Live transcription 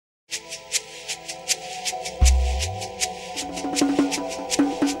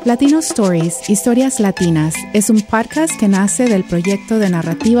Latino Stories, Historias Latinas, es un podcast que nace del proyecto de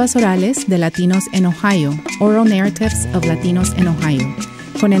narrativas orales de latinos en Ohio, Oral Narratives of Latinos in Ohio,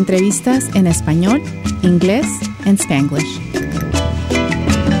 con entrevistas en español, inglés y Spanglish.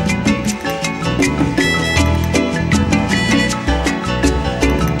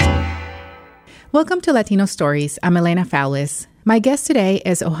 Welcome to Latino Stories. I'm Elena Fowlis. My guest today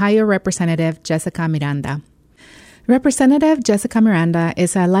is Ohio Representative Jessica Miranda. Representative Jessica Miranda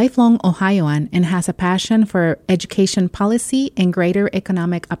is a lifelong Ohioan and has a passion for education policy and greater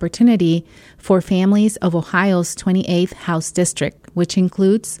economic opportunity for families of Ohio's 28th House District, which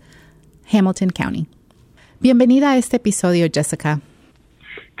includes Hamilton County. Bienvenida a este episodio, Jessica.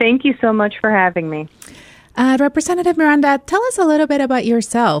 Thank you so much for having me. Representative Miranda, tell us a little bit about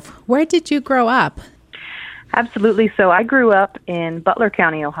yourself. Where did you grow up? Absolutely. So I grew up in Butler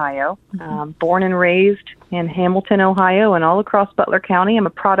County, Ohio, born and raised in Hamilton, Ohio, and all across Butler County. I'm a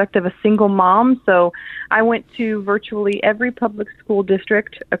product of a single mom, so I went to virtually every public school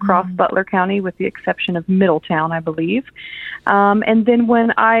district across Butler County with the exception of Middletown, I believe. And then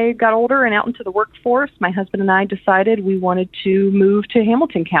when I got older and out into the workforce, my husband and I decided we wanted to move to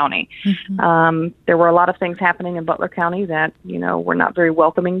Hamilton County. There were a lot of things happening in Butler County that, were not very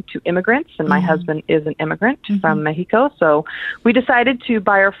welcoming to immigrants, and my husband is an immigrant from Mexico. So we decided to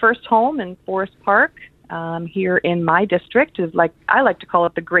buy our first home in Forest Park here in my district. I like to call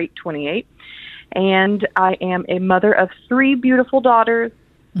it the Great 28. And I am a mother of 3 beautiful daughters,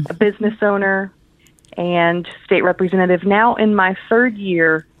 a business owner, and state representative now in my 3rd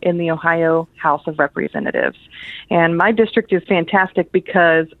year in the Ohio House of Representatives. And my district is fantastic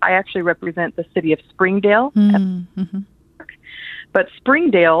because I actually represent the city of Springdale. But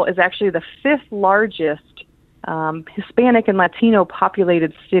Springdale is actually the 5th largest Hispanic and Latino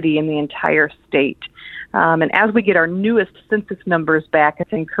populated city in the entire state. And as we get our newest census numbers back,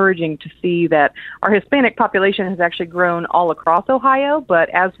 it's encouraging to see that our Hispanic population has actually grown all across Ohio. But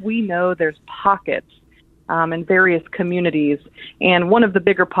as we know, there's pockets in various communities. And one of the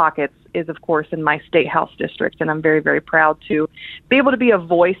bigger pockets is, of course, in my state house district. And I'm very, very proud to be able to be a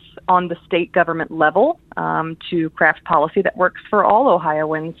voice on the state government level to craft policy that works for all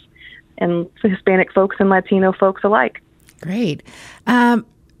Ohioans and Hispanic folks and Latino folks alike. Great.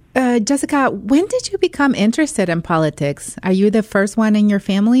 Jessica, when did you become interested in politics? Are you the first one in your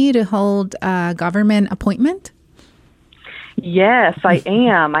family to hold a government appointment? Yes, I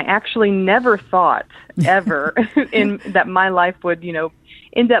am. I actually never thought ever that my life would,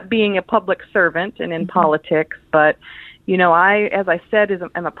 end up being a public servant and in politics. But, I, as I said,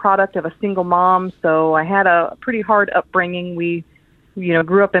 am a product of a single mom, so I had a pretty hard upbringing. We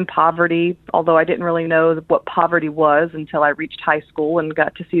grew up in poverty, although I didn't really know what poverty was until I reached high school and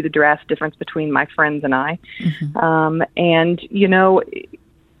got to see the drastic difference between my friends and I.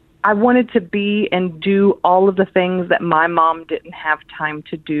 I wanted to be and do all of the things that my mom didn't have time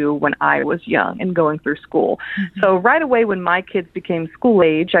to do when I was young and going through school. So right away when my kids became school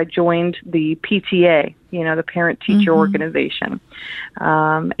age, I joined the PTA, the parent-teacher organization,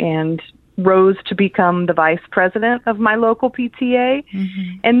 and rose to become the vice president of my local PTA.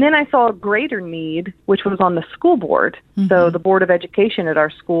 And then I saw a greater need, which was on the school board. So the Board of Education at our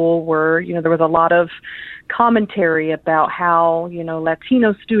school were, there was a lot of commentary about how,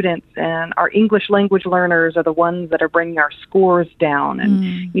 Latino students and our English language learners are the ones that are bringing our scores down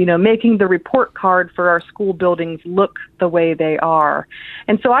and, making the report card for our school buildings look the way they are.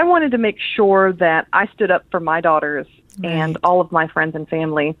 And so I wanted to make sure that I stood up for my daughters and all of my friends and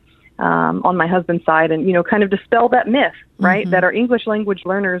family on my husband's side and, kind of dispel that myth, right, that our English language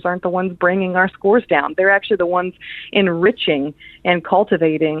learners aren't the ones bringing our scores down. They're actually the ones enriching and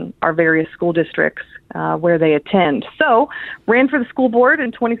cultivating our various school districts where they attend. So ran for the school board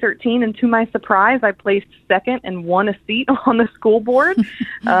in 2013, and to my surprise, I placed second and won a seat on the school board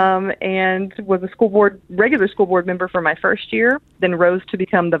and was a regular school board member for my first year, then rose to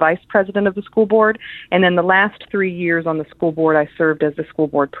become the vice president of the school board. And then the last 3 years on the school board, I served as the school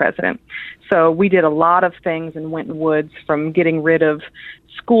board president. So we did a lot of things in Winton Woods, from getting rid of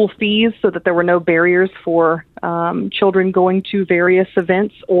school fees so that there were no barriers for children going to various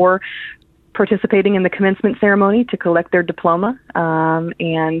events or participating in the commencement ceremony to collect their diploma.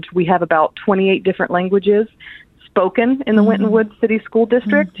 And we have about 28 different languages spoken in the Winton Woods City School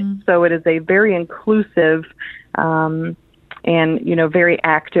District. So it is a very inclusive and, very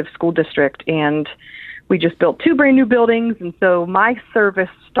active school district. And we just built 2 brand new buildings. And so my service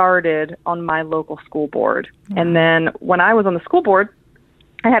started on my local school board. And then when I was on the school board,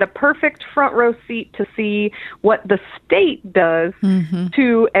 I had a perfect front row seat to see what the state does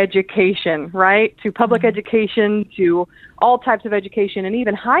to education, right? To public education, to all types of education, and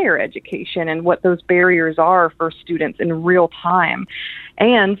even higher education, and what those barriers are for students in real time.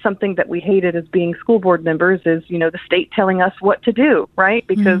 And something that we hated as being school board members is, the state telling us what to do, right?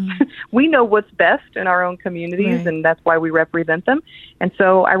 Because we know what's best in our own communities, right, and that's why we represent them. And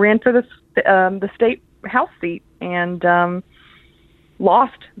so I ran for the state House seat and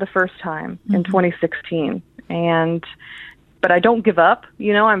lost the first time in 2016. But I don't give up.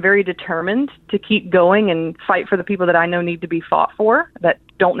 I'm very determined to keep going and fight for the people that I know need to be fought for, that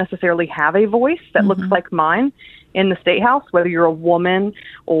don't necessarily have a voice that looks like mine in the state house, whether you're a woman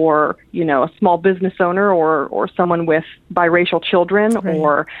or, a small business owner or someone with biracial children, right,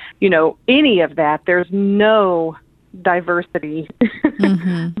 or, any of that. There's no diversity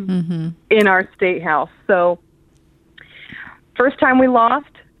in our state house. So first time we lost.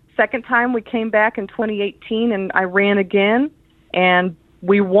 Second time we came back in 2018 and I ran again and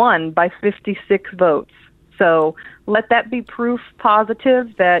we won by 56 votes. So let that be proof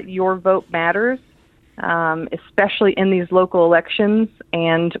positive that your vote matters, especially in these local elections.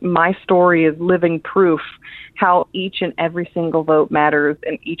 And my story is living proof how each and every single vote matters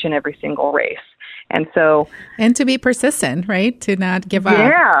in each and every single race. And to be persistent, right? To not give up.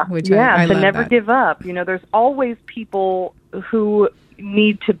 Yeah, I to love never that. give up. There's always people who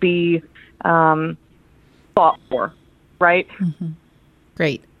need to be fought for, right?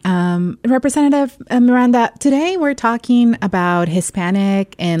 Great. Representative Miranda, today we're talking about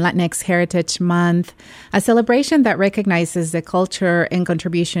Hispanic and Latinx Heritage Month, a celebration that recognizes the culture and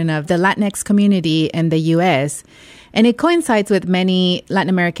contribution of the Latinx community in the U.S., and it coincides with many Latin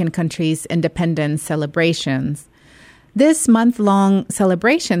American countries' independence celebrations. This month-long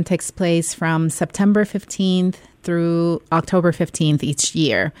celebration takes place from September 15th through October 15th each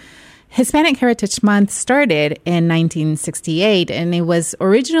year. Hispanic Heritage Month started in 1968, and it was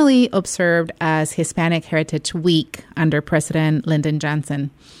originally observed as Hispanic Heritage Week under President Lyndon Johnson.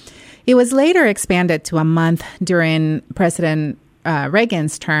 It was later expanded to a month during President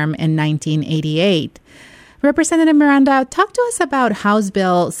Reagan's term in 1988. Representative Miranda, talk to us about House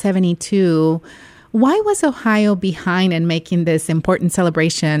Bill 72. Why was Ohio behind in making this important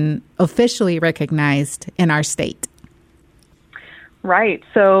celebration officially recognized in our state? Right.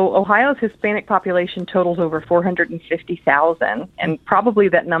 So Ohio's Hispanic population totals over 450,000, and probably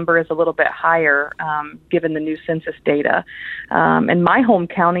that number is a little bit higher given the new census data. And my home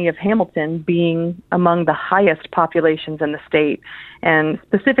county of Hamilton being among the highest populations in the state. And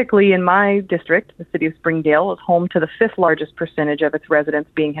specifically in my district, the city of Springdale is home to the fifth largest percentage of its residents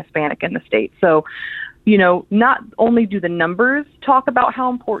being Hispanic in the state. So, not only do the numbers talk about how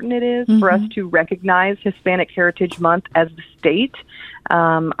important it is for us to recognize Hispanic Heritage Month as the state,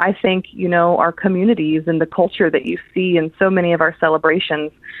 I think, our communities and the culture that you see in so many of our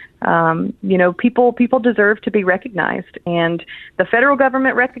celebrations, people deserve to be recognized. And the federal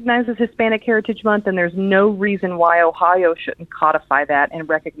government recognizes Hispanic Heritage Month, and there's no reason why Ohio shouldn't codify that and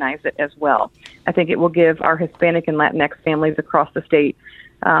recognize it as well. I think it will give our Hispanic and Latinx families across the state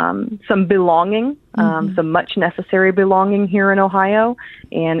some belonging, some much necessary belonging here in Ohio,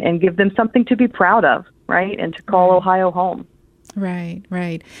 and give them something to be proud of, right? And to call Ohio home. Right.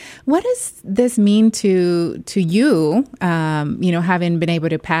 What does this mean to you, having been able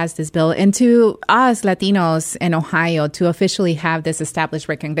to pass this bill, and to us Latinos in Ohio to officially have this established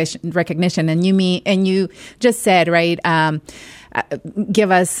recognition? And you just said, right,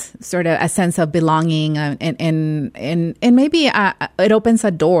 give us sort of a sense of belonging, and maybe it opens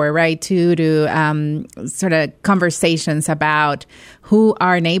a door, right, to sort of conversations about who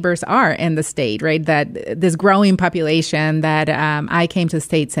our neighbors are in the state, right? That this growing population that I came to the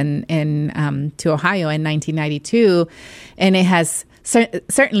States to Ohio in 1992, and it has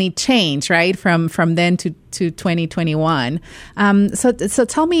certainly changed, right, from then to 2021. So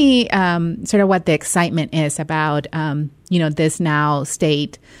tell me sort of what the excitement is about this now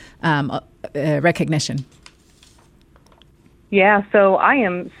state recognition. Yeah, so I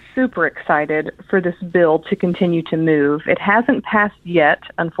am super excited for this bill to continue to move. It hasn't passed yet,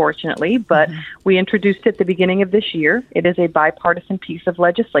 unfortunately, but we introduced it at the beginning of this year. It is a bipartisan piece of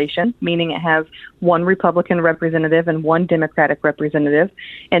legislation, meaning it has one Republican representative and one Democratic representative.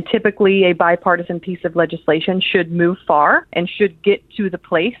 And typically a bipartisan piece of legislation should move far and should get to the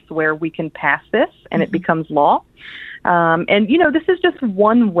place where we can pass this and it becomes law. This is just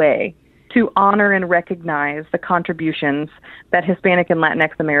one way to honor and recognize the contributions that Hispanic and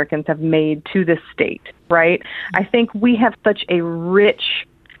Latinx Americans have made to this state, right? I think we have such a rich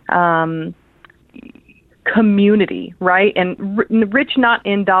community, right? And rich not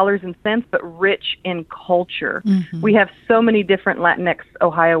in dollars and cents, but rich in culture. Mm-hmm. We have so many different Latinx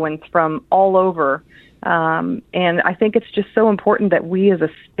Ohioans from all over. And I think it's just so important that we as a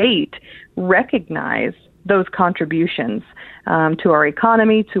state recognize those contributions to our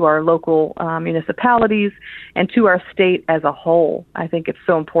economy, to our local municipalities, and to our state as a whole. I think it's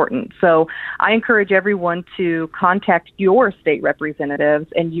so important. So I encourage everyone to contact your state representatives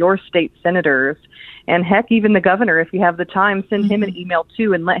and your state senators, and heck, even the governor, if you have the time, send him an email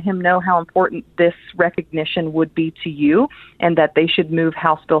too and let him know how important this recognition would be to you, and that they should move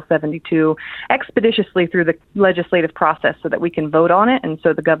House Bill 72 expeditiously through the legislative process so that we can vote on it and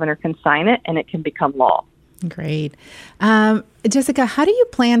so the governor can sign it and it can become law. Great. Jessica, how do you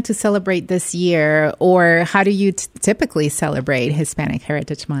plan to celebrate this year, or how do you typically celebrate Hispanic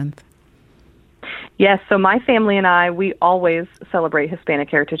Heritage Month? Yes, so my family and I, we always celebrate Hispanic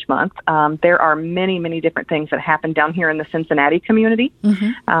Heritage Month. There are many, many different things that happen down here in the Cincinnati community,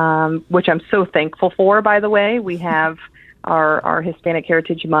 which I'm so thankful for, by the way. We have our Hispanic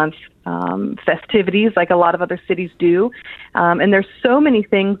Heritage Month festivities like a lot of other cities do. And there's so many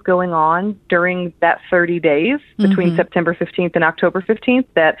things going on during that 30 days between September 15th and October 15th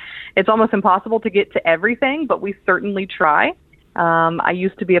that it's almost impossible to get to everything, but we certainly try. I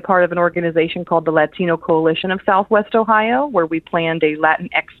used to be a part of an organization called the Latino Coalition of Southwest Ohio, where we planned a Latin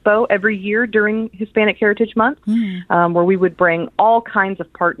Expo every year during Hispanic Heritage Month, where we would bring all kinds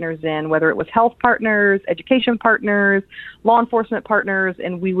of partners in, whether it was health partners, education partners, law enforcement partners,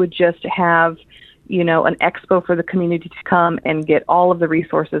 and we would just have, you know, an expo for the community to come and get all of the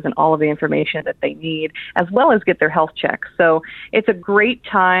resources and all of the information that they need, as well as get their health checks. So it's a great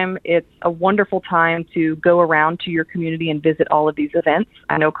time. It's a wonderful time to go around to your community and visit all of these events.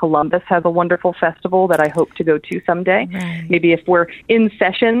 I know Columbus has a wonderful festival that I hope to go to someday. Right. Maybe if we're in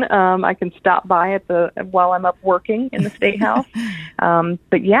session, I can stop by while I'm up working in the State House.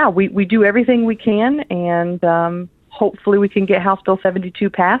 But yeah, we do everything we can, and hopefully we can get House Bill 72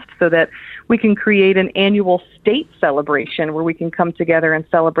 passed so that we can create an annual state celebration where we can come together and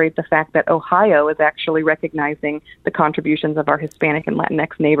celebrate the fact that Ohio is actually recognizing the contributions of our Hispanic and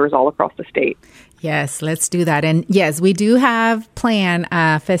Latinx neighbors all across the state. Yes, let's do that. And yes, we do have planned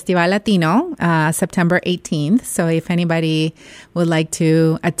Festival Latino, September 18th. So if anybody would like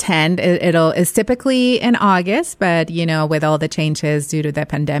to attend, it's typically in August, but you know, with all the changes due to the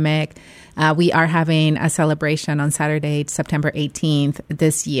pandemic, we are having a celebration on Saturday, September 18th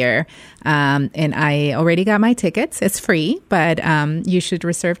this year. And I already got my tickets. It's free, but you should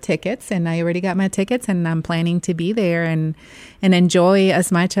reserve tickets. And I already got my tickets, and I'm planning to be there and enjoy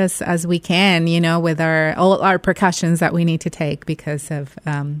as much as we can, you know, with all our precautions that we need to take because of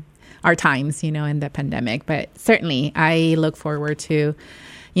our times, you know, in the pandemic. But certainly I look forward to,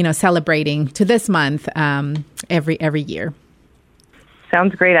 you know, celebrating to this month every year.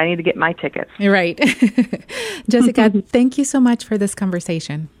 Sounds great. I need to get my tickets. Right. Jessica, thank you so much for this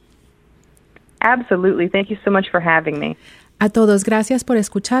conversation. Absolutely. Thank you so much for having me. A todos, gracias por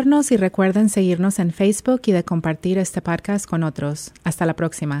escucharnos y recuerden seguirnos en Facebook y de compartir este podcast con otros. Hasta la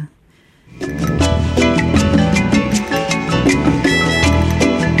próxima.